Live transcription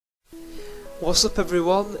What's up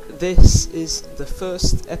everyone, this is the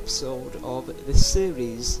first episode of this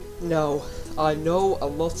series. Now, I know a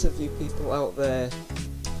lot of you people out there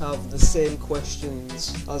have the same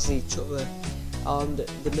questions as each other, and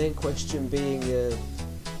the main question being,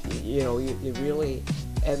 you're really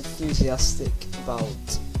enthusiastic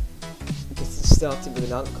about getting started with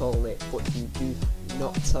an ant colony, but you do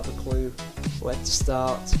not have a clue where to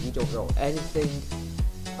start. You don't know anything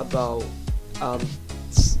about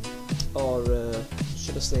ants, or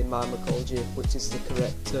should I say myrmecology, which is the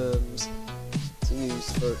correct terms to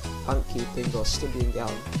use for ant keeping or studying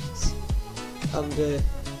ants. And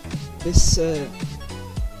this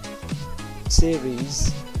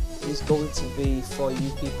series is going to be for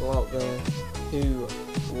you people out there who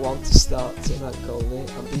want to start an ant colony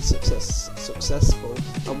and be successful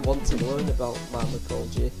and want to learn about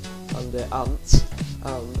myrmecology and ants.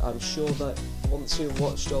 And I'm sure that once you've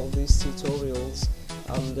watched all these tutorials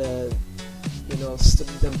and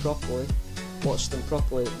studied them properly, watched them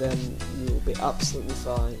properly, then you'll be absolutely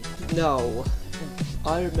fine. Now,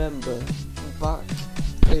 I remember back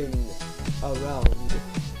in around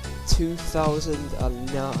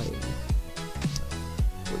 2009,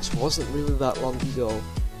 which wasn't really that long ago,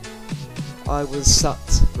 I was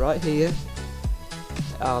sat right here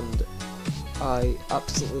and I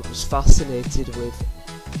absolutely was fascinated with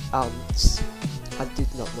ants. I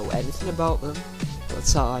did not know anything about them at the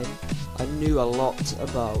time. I knew a lot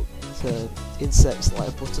about insects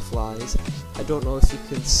like butterflies. I don't know if you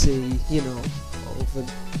can see,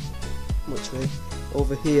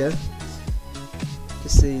 over here. You can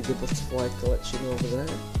see the butterfly collection over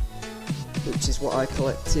there, which is what I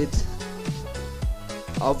collected.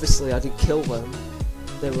 Obviously I didn't kill them,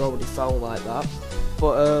 they were already found like that,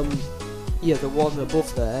 but yeah, the one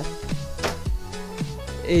above there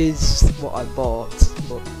is what I bought,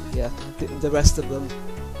 but yeah, the rest of them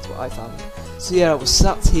is what I found. So yeah, I was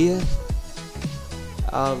sat here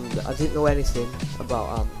and I didn't know anything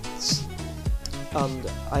about ants, and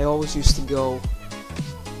I always used to go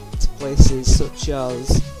to places such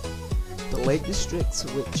as the Lake District,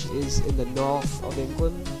 which is in the north of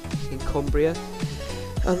England, in Cumbria,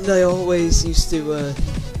 and I always used to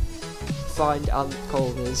find ant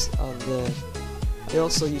colonies, and I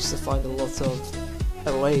also used to find a lot of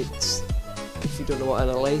elates. If you don't know what an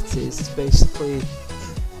elate is, it's basically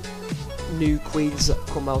new queens that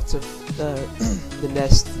come out of the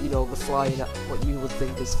nest, the flying, what you would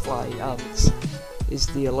think is flying ants, is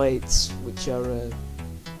the elates, which are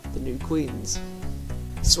the new queens.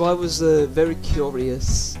 So I was very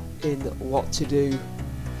curious in what to do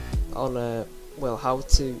on how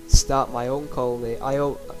to start my own colony.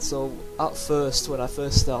 So at first, when I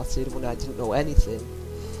first started, when I didn't know anything,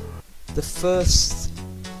 the first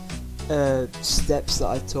steps that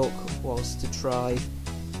I took was to try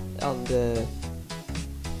and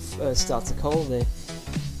start a colony.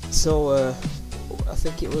 So I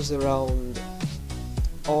think it was around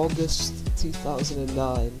August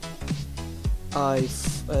 2009. I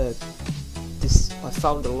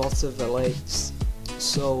found a lot of elates,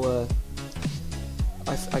 so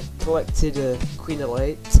I collected a queen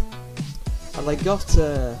elate, and I got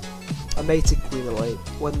a mated queen elate.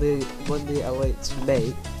 When the elates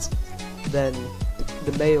mate, then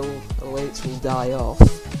the male elates will die off,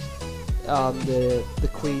 and the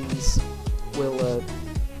queens will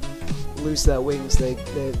lose their wings. They're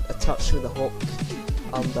attached with a hook,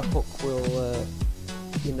 and the hook will,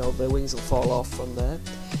 their wings will fall off from there.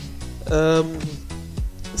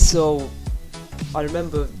 So I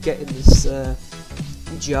remember getting this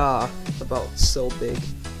jar about so big,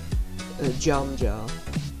 a jam jar,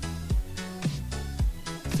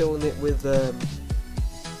 filling it with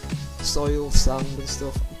soil, sand and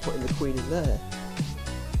stuff, and putting the queen in there.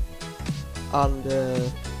 And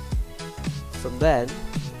from then,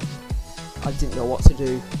 I didn't know what to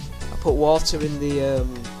do. I put water in the,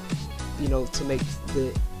 to make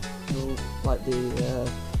the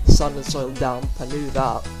sand and soil damp. I knew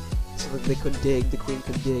that, so that they could dig, the queen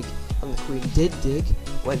could dig, and the queen did dig,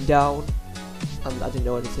 went down, and I didn't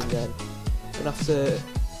know anything then. And after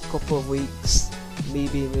a couple of weeks, me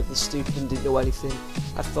being a little stupid and didn't know anything,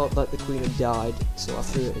 I thought that the queen had died, so I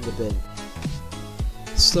threw it in the bin.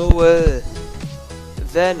 So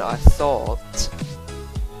then I thought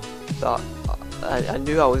that I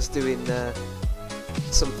knew I was doing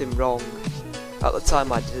something wrong. At the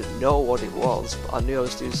time I didn't know what it was, but I knew I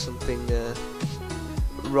was doing something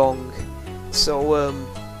wrong. So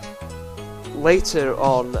later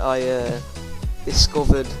on I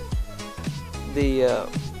discovered the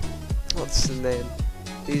what's the name?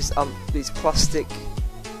 These plastic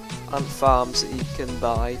ant farms that you can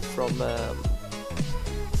buy from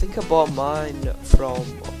think I bought mine from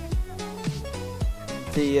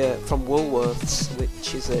from Woolworths,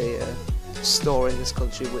 which is a store in this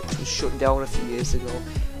country which was shut down a few years ago.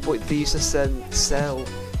 But they used to sell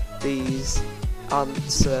these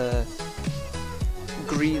ants,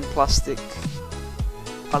 green plastic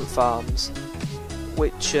ant farms,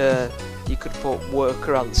 which you could put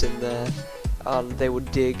worker ants in there, and they would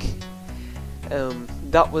dig.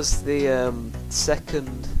 That was the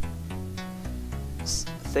second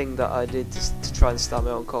thing that I did to try and start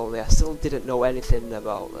my own colony. I still didn't know anything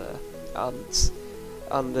about ants,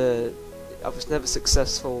 and I was never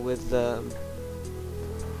successful with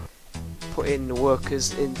putting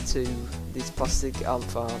workers into these plastic ant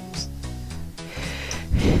farms.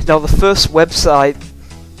 Now the first website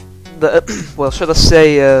that, well, should I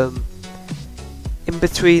say, in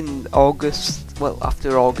between August, well,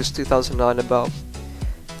 after August 2009, about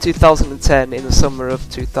 2010, in the summer of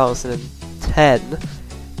 2010,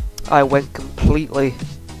 I went completely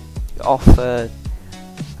off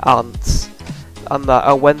ants, and that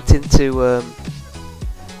I went into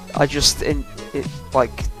I just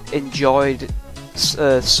enjoyed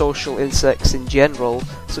social insects in general,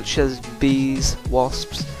 such as bees,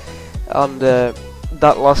 wasps, and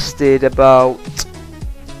that lasted about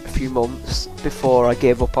a few months before I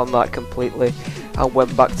gave up on that completely and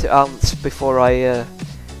went back to ants before I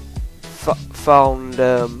found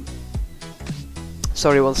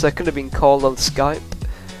sorry, one second, I've been called on Skype.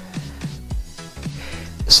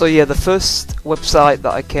 So yeah, the first website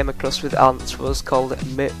that I came across with ants was called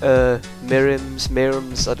Miriam's,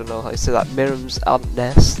 I don't know how you say that, Miriam's Ant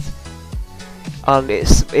Nest, and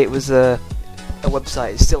it was a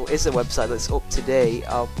website, it still is a website that's up to date.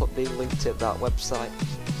 I'll put the link to that website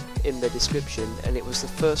in the description, and it was the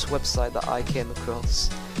first website that I came across.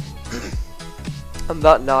 And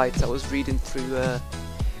that night I was reading through the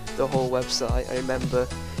whole website, I remember,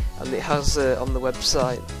 and it has on the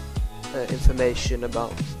website information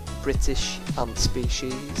about British ant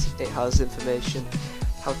species. It has information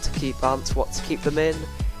how to keep ants, what to keep them in,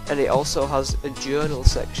 and it also has a journal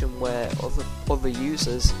section where other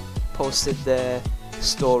users posted their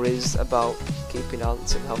stories about keeping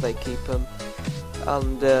ants and how they keep them.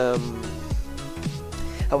 And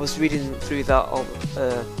I was reading through that all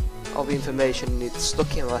the information, and it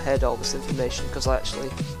stuck in my head, all this information, because I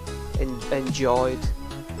actually enjoyed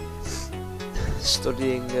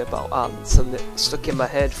studying about ants, and it stuck in my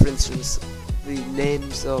head. For instance, the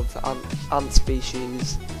names of ant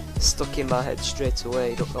species stuck in my head straight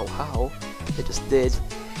away. Don't know how, they just did.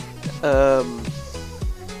 And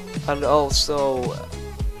also,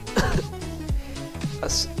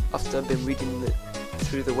 after I've been reading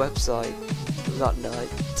through the website that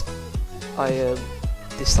night, I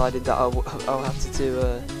decided that I'll have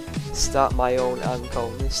to start my own ant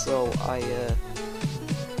colony. So I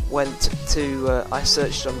I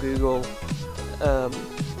searched on Google,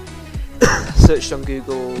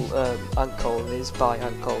 ant colonies, buy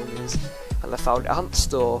ant colonies, and I found Ant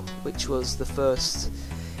Store, which was the first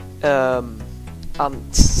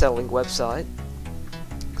ant selling website.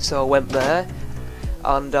 So I went there,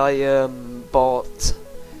 and I bought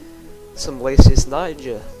some Lasius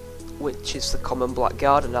niger, which is the common black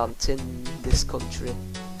garden ant in this country.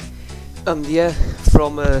 And yeah,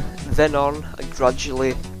 from then on, I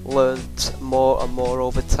gradually learnt more and more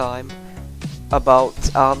over time about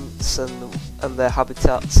ants and their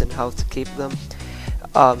habitats and how to keep them.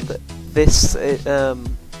 And this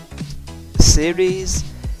series,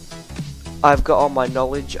 I've got all my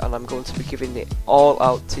knowledge, and I'm going to be giving it all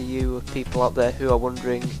out to you people out there who are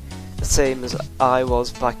wondering the same as I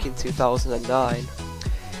was back in 2009.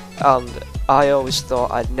 And I always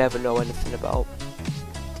thought I'd never know anything about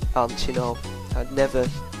ants, you know, I'd never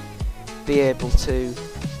be able to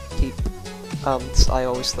keep ants. I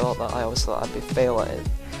always thought I'd be fail at it,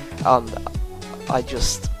 and I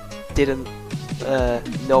just didn't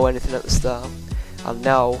know anything at the start. And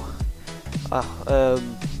now I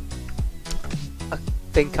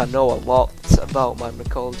think I know a lot about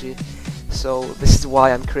myrmecology, so this is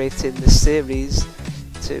why I'm creating this series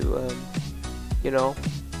to you know,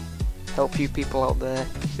 help you people out there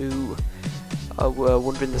who were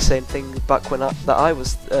wondering the same thing back when I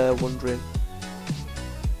was wondering.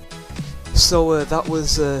 So that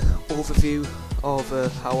was an overview of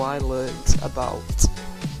how I learned about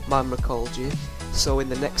myrmecology. So in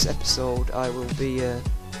the next episode,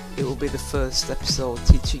 it will be the first episode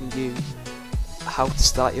teaching you how to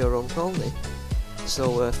start your own colony.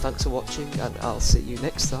 So thanks for watching, and I'll see you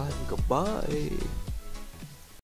next time. Goodbye.